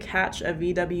 ready to catch a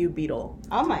VW beetle.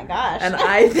 Oh my gosh. And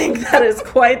I think that is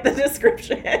quite the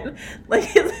description.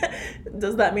 Like,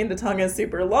 does that mean the tongue is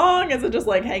super long? Is it just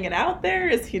like hanging out there?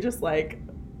 Is he just like,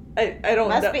 I don't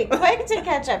know. Must be quick to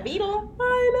catch a beetle.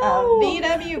 I know. A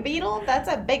VW beetle? That's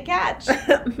a big catch.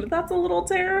 That's a little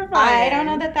terrifying. I don't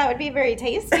know that would be very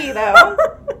tasty, though.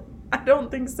 I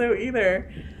don't think so either.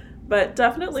 But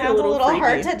definitely Sounds a little freaky.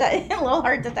 a little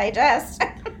hard to digest.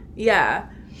 Yeah.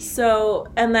 So,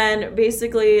 and then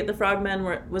basically the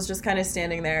frogman was just kind of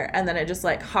standing there, and then it just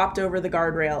like hopped over the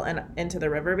guardrail and into the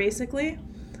river, basically.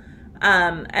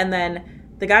 And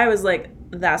then the guy was like,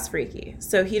 that's freaky.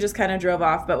 So he just kind of drove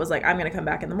off, but was like, I'm going to come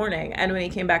back in the morning. And when he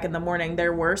came back in the morning,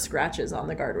 there were scratches on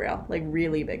the guardrail, like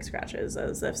really big scratches,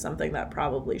 as if something that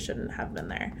probably shouldn't have been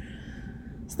there.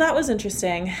 So that was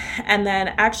interesting. And then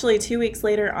actually 2 weeks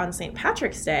later on St.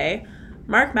 Patrick's Day,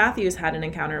 Mark Matthews had an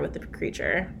encounter with the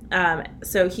creature.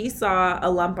 So he saw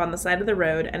a lump on the side of the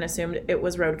road and assumed it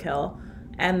was roadkill.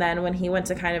 And then when he went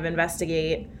to kind of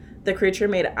investigate, the creature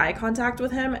made eye contact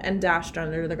with him and dashed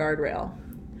under the guardrail.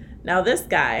 Now this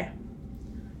guy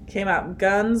came out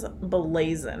guns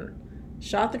blazing,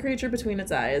 shot the creature between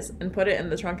its eyes, and put it in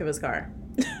the trunk of his car.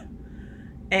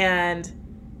 And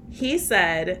he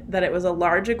said that it was a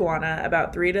large iguana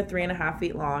about 3 to 3.5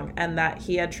 feet long, and that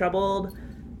he had trouble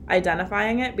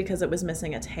identifying it because it was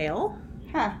missing a tail.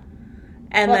 Huh.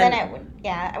 And well, then it would,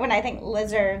 yeah. When I think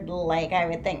lizard-like, I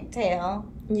would think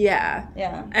tail. Yeah.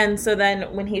 Yeah. And so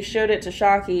then when he showed it to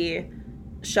Shockey,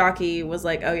 Shockey was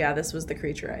like, oh yeah, this was the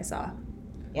creature I saw.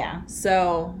 Yeah.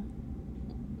 So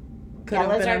could have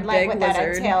been a lizard-like big without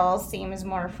lizard. a tail seems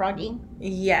more froggy.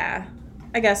 Yeah.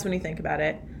 I guess when you think about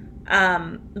it.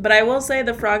 But I will say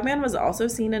the frogman was also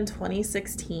seen in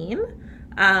 2016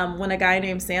 when a guy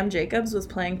named Sam Jacobs was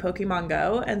playing Pokemon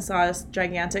Go and saw a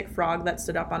gigantic frog that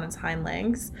stood up on its hind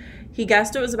legs. He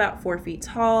guessed it was about 4 feet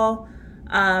tall.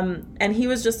 And he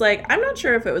was just like, I'm not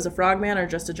sure if it was a frogman or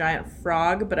just a giant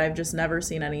frog, but I've just never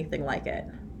seen anything like it.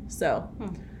 So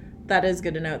that is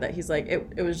good to know that he's like,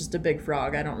 it was just a big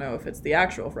frog. I don't know if it's the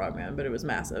actual frogman, but it was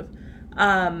massive.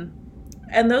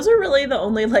 And those are really the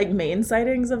only like main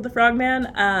sightings of the frogman.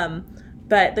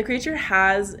 But the creature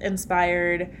has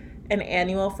inspired an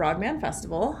annual Frogman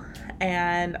Festival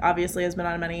and obviously has been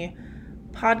on many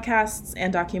podcasts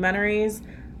and documentaries.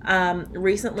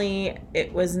 Recently,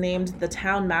 it was named the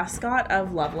town mascot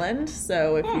of Loveland.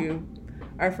 So if you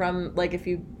are from, like, if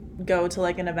you go to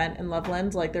like an event in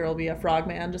Loveland, like there will be a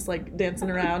frogman just like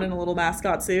dancing around in a little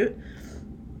mascot suit,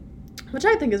 which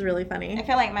I think is really funny. I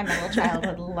feel like my middle child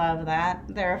would love that.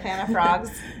 They're a fan of frogs.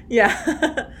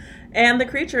 Yeah. And the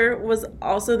creature was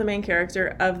also the main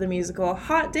character of the musical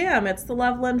Hot Damn, It's the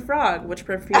Loveland Frog, which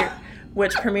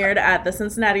premiered at the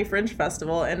Cincinnati Fringe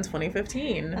Festival in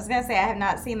 2015. I was going to say, I have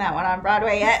not seen that one on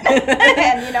Broadway yet.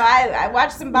 And, you know, I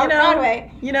watched some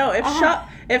Broadway. You know,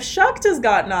 if Shucked has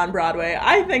gotten on Broadway,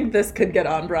 I think this could get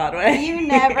on Broadway. You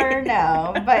never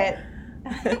know, but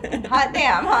hot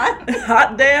damn, huh?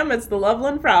 Hot damn, it's the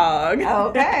Loveland Frog.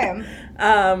 Okay.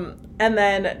 And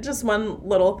then just one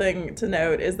little thing to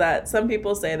note is that some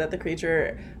people say that the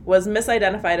creature was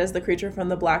misidentified as the creature from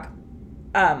the black,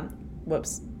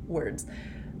 words.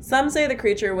 Some say the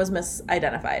creature was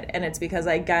misidentified, and it's because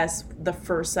I guess the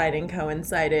first sighting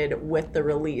coincided with the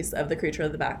release of the Creature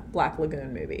of the Black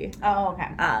Lagoon movie. Oh,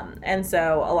 okay. And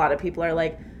so a lot of people are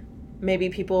like, maybe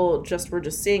people were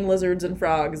just seeing lizards and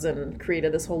frogs and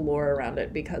created this whole lore around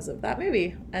it because of that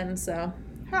movie. And so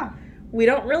we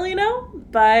don't really know,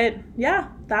 but yeah,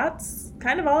 that's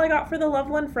kind of all I got for the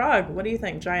Loveland frog. What do you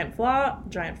think? Giant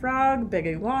frog, big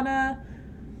iguana?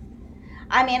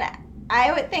 I mean,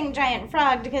 I would think giant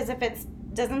frog, because if it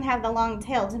doesn't have the long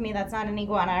tail, to me that's not an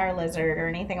iguana or lizard or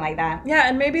anything like that. Yeah,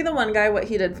 and maybe the one guy, what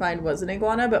he did find was an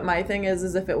iguana, but my thing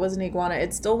is if it was an iguana,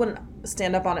 it still wouldn't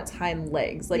stand up on its hind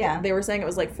legs. Like, they were saying it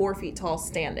was like 4 feet tall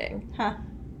standing. Huh.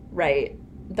 Right.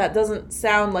 That doesn't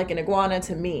sound like an iguana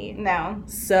to me. No.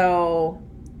 So,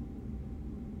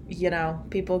 you know,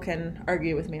 people can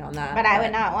argue with me on that. But I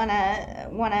would not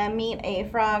want to meet a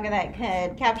frog that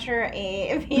could capture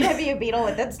a VW beetle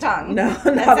with its tongue. No,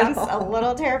 that sounds a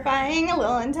little terrifying, a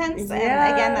little intense. Yeah.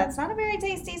 And again, that's not a very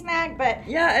tasty snack, but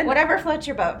and whatever floats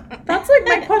your boat. That's like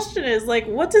my question is, like,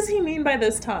 what does he mean by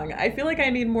this tongue? I feel like I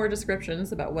need more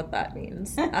descriptions about what that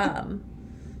means.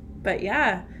 But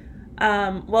yeah.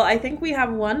 Well, I think we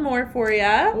have one more for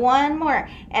you. One more.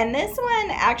 And this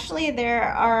one, actually, there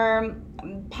are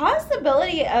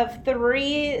possibility of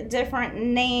 3 different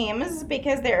names,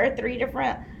 because there are 3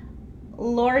 different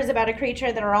lores about a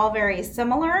creature that are all very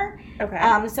similar.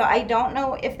 Okay. So I don't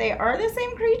know if they are the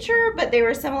same creature, but they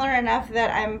were similar enough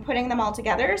that I'm putting them all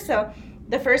together. So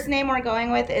the first name we're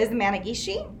going with is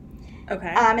Managishi.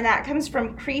 Okay. And that comes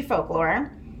from Cree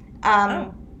folklore.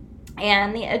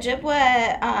 And the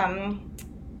Ojibwa,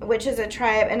 which is a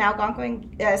tribe, an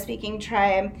Algonquin speaking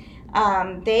tribe,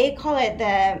 they call it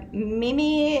the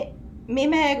Mimegwesi.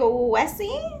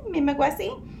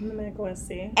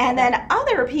 And then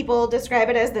other people describe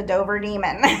it as the Dover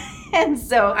Demon. And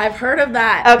so I've heard of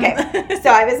that. Okay. So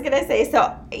I was going to say,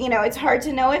 so, you know, it's hard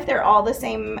to know if they're all the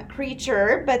same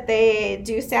creature, but they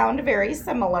do sound very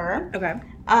similar. Okay.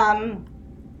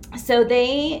 So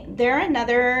they're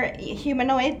another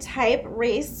humanoid type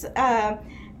race,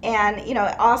 and, you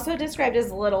know, also described as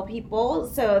little people.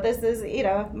 So this is, you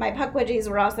know, my Pukwudgies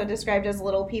were also described as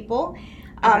little people.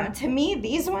 To me,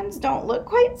 these ones don't look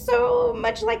quite so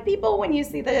much like people when you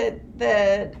see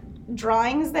the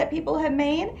drawings that people have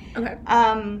made. Okay.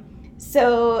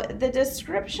 So the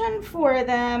description for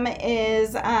them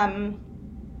is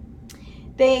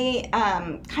they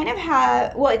kind of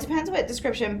have, well, it depends what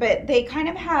description, but they kind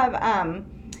of have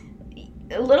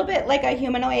a little bit like a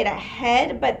humanoid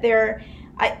head, but they're,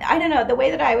 I don't know, the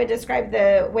way that I would describe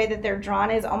the way that they're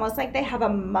drawn is almost like they have a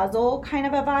muzzle kind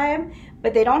of a vibe,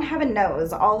 but they don't have a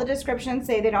nose. All the descriptions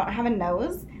say they don't have a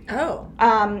nose. Oh.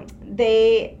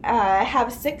 They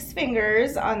have 6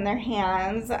 fingers on their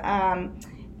hands,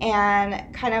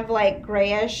 and kind of like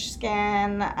grayish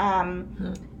skin.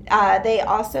 They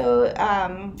also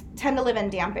tend to live in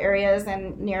damp areas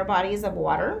and near bodies of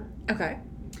water. Okay.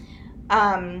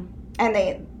 And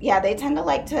they tend to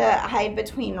like to hide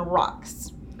between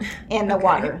rocks in the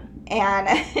water. And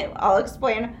I'll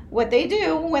explain what they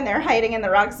do when they're hiding in the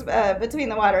rocks between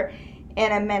the water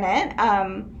in a minute.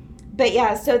 But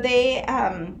yeah, so they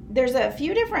there's a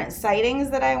few different sightings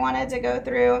that I wanted to go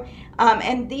through. And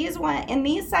in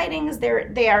these sightings,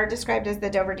 they are described as the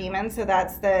Dover Demon, so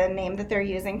that's the name that they're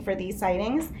using for these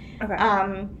sightings. Okay.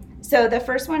 So the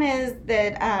first one is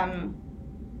that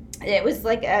it was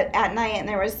like at night, and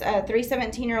there was 3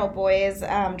 17-year-old boys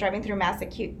driving through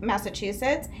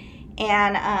Massachusetts,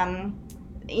 and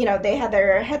you know, they had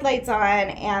their headlights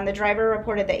on, and the driver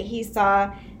reported that he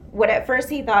saw what at first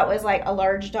he thought was like a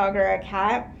large dog or a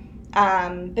cat,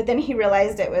 but then he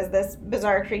realized it was this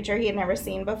bizarre creature he had never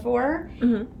seen before.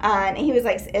 Mm-hmm. And he was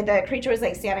like, the creature was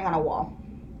like standing on a wall,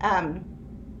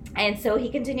 and so he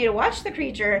continued to watch the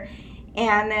creature,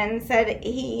 and then said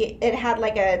it had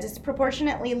like a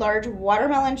disproportionately large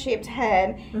watermelon-shaped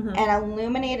head, mm-hmm. and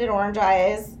illuminated orange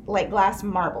eyes like glass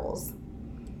marbles.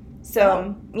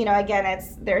 So, you know, again,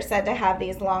 they're said to have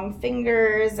these long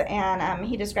fingers, and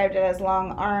he described it as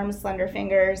long arms, slender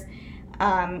fingers,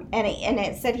 and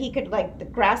it said he could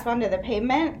like grasp onto the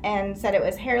pavement, and said it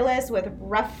was hairless with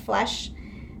rough flesh,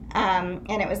 and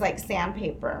it was like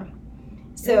sandpaper.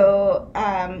 So,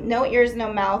 no ears,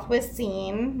 no mouth was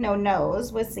seen, no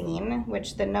nose was seen,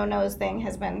 which the no nose thing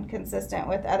has been consistent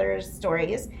with other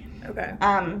stories. Okay.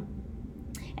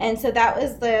 And so that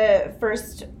was the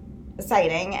first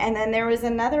sighting, and then there was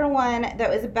another one that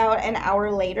was about an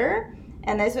hour later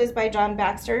And this was by John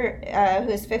Baxter,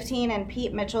 who is 15, and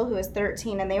Pete Mitchell, who is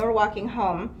 13, and they were walking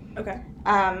home. Okay.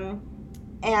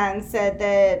 And said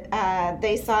that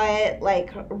they saw it like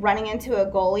running into a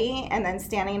gully and then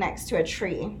standing next to a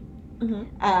tree.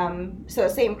 Mm-hmm. So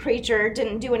same creature,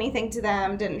 didn't do anything to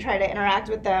them, didn't try to interact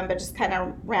with them, but just kind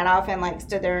of ran off and like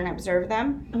stood there and observed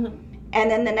them. Mm-hmm. And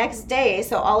then the next day,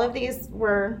 so all of these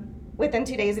were within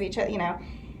 2 days of each other, you know,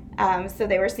 so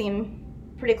they were seen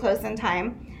pretty close in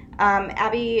time.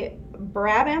 Abby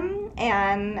Brabham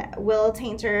and Will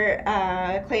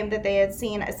Tainter claimed that they had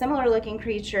seen a similar looking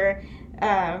creature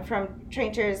from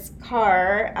Tainter's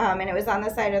car, and it was on the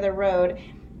side of the road.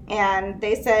 And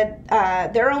they said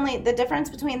the difference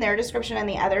between their description and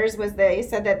the others was they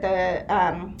said that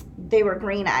they were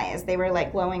green eyes. They were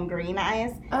like glowing green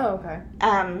eyes. Oh, okay.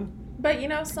 But, you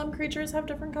know, some creatures have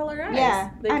different color eyes.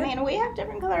 Yeah. I mean, we have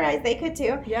different color eyes. They could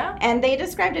too. Yeah. And they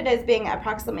described it as being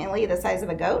approximately the size of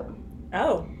a goat.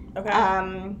 Oh,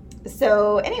 okay.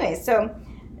 So, anyway, so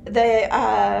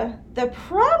the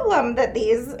problem that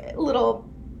these little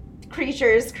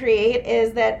creatures create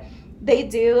is that they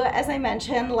do, as I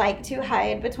mentioned, like to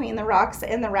hide between the rocks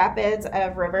in the rapids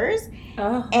of rivers.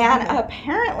 Oh, and okay.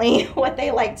 Apparently what they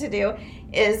like to do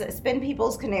is spin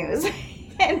people's canoes.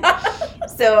 And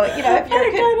so, you know, if you're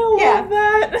I kind of love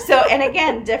that. So, and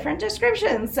again, different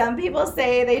descriptions. Some people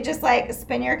say they just like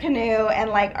spin your canoe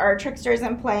and like are tricksters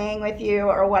and playing with you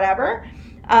or whatever.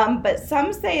 But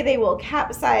some say they will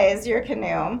capsize your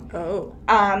canoe. Oh.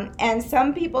 And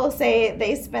some people say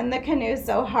they spin the canoe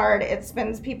so hard it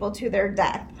spins people to their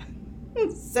death.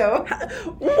 So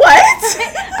what?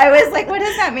 I was like, what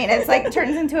does that mean? It's like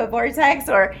turns into a vortex,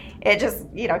 or it just,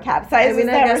 you know, capsizes. I mean,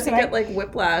 I guess you get like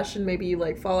whiplash and maybe you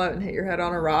like fall out and hit your head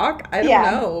on a rock. I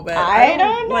don't know, but I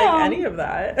don't know like any of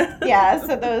that. Yeah,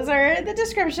 so those are the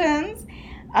descriptions.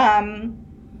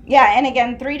 Yeah, and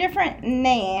again, 3 different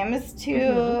names, 2,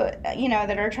 you know,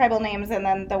 that are tribal names, and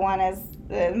then the one is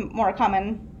the more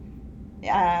common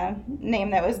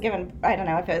name that was given. I don't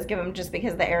know if it was given just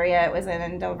because the area it was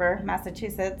in Dover,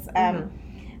 Massachusetts.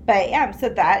 But yeah, so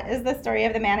that is the story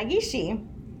of the Managishi.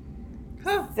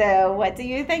 Huh. So what do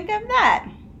you think of that?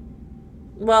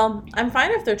 Well, I'm fine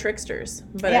if they're tricksters,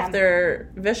 but if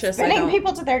they're vicious, spinning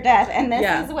people to their death. And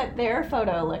this is what their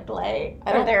photo looked like,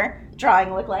 or their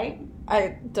drawing looked like.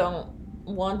 I don't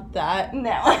want that. No.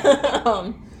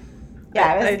 I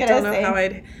don't know how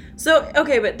I'd... So,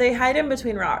 okay, but they hide in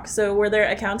between rocks. So were there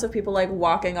accounts of people, like,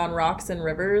 walking on rocks and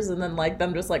rivers and then, like,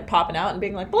 them just, like, popping out and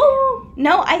being like, whoa?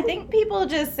 No, I think people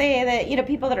just say that, you know,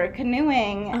 people that are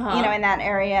canoeing, you know, in that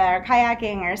area or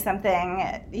kayaking or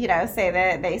something, you know, say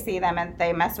that they see them and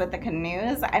they mess with the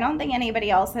canoes. I don't think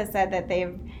anybody else has said that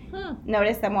they've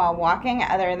noticed them while walking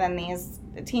other than these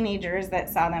teenagers that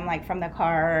saw them, like, from the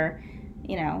car or,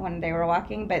 you know, when they were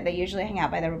walking. But they usually hang out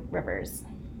by the rivers.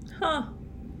 Huh.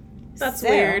 That's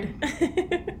weird.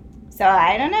 So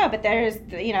I don't know, but there's,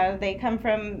 you know,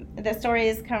 the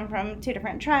stories come from 2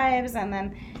 different tribes and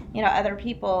then, you know, other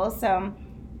people. So,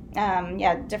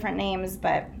 different names.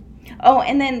 But,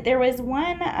 and then there was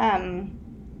one,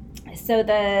 so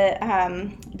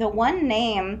the one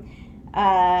name,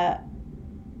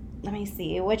 let me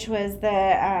see, which was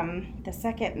the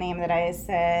second name that I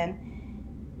said,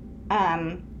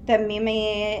 the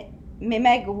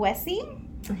Mimegwesi.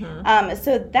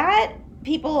 So that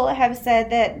people have said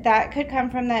that could come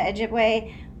from the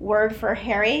Ojibwe word for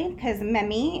hairy, because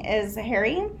memi is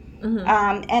hairy.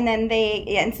 And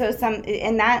then so some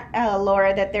in that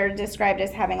lore that they're described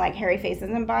as having like hairy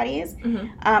faces and bodies.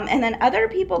 And then other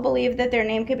people believe that their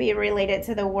name could be related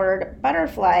to the word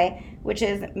butterfly, which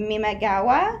is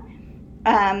Mimagawa.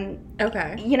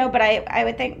 Okay. You know, but I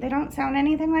would think they don't sound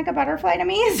anything like a butterfly to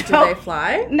me. So. Do they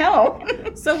fly? No.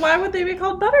 So why would they be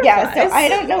called butterflies? Yeah, so I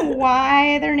don't know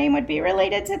why their name would be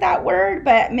related to that word,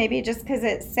 but maybe just because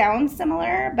it sounds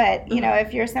similar. But, you know,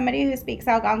 if you're somebody who speaks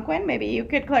Algonquin, maybe you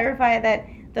could clarify that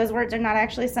those words are not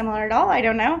actually similar at all. I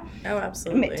don't know. Oh,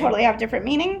 absolutely. Totally have different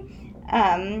meaning.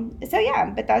 So,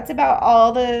 yeah, but that's about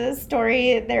all the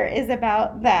story there is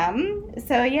about them.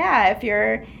 So, yeah, if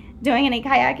you're doing any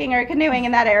kayaking or canoeing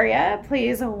in that area,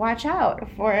 please watch out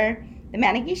for the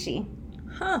Managishi.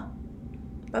 Huh.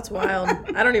 That's wild.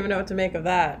 I don't even know what to make of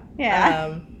that.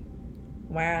 Yeah.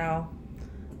 Wow.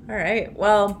 All right.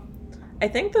 Well, I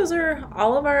think those are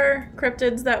all of our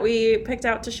cryptids that we picked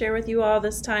out to share with you all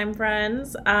this time,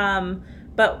 friends.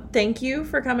 But thank you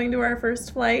for coming to our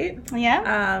first flight.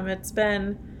 Yeah. It's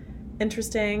been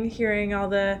interesting hearing all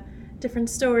the different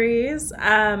stories.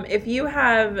 If you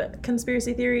have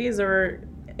conspiracy theories or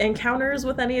encounters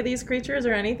with any of these creatures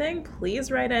or anything, please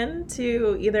write in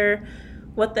to either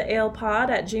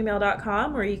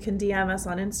whatthealepod@gmail.com, or you can DM us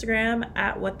on Instagram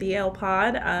at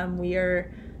whatthealepod. We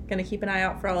are going to keep an eye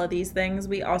out for all of these things.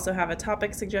 We also have a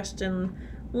topic suggestion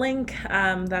link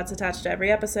that's attached to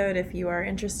every episode if you are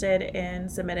interested in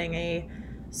submitting a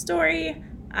story.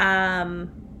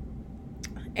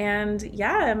 And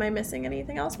yeah, am I missing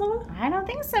anything else, Mama? I don't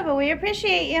think so, but we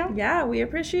appreciate you. Yeah, we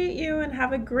appreciate you, and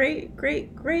have a great,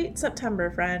 great, great September,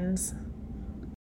 friends.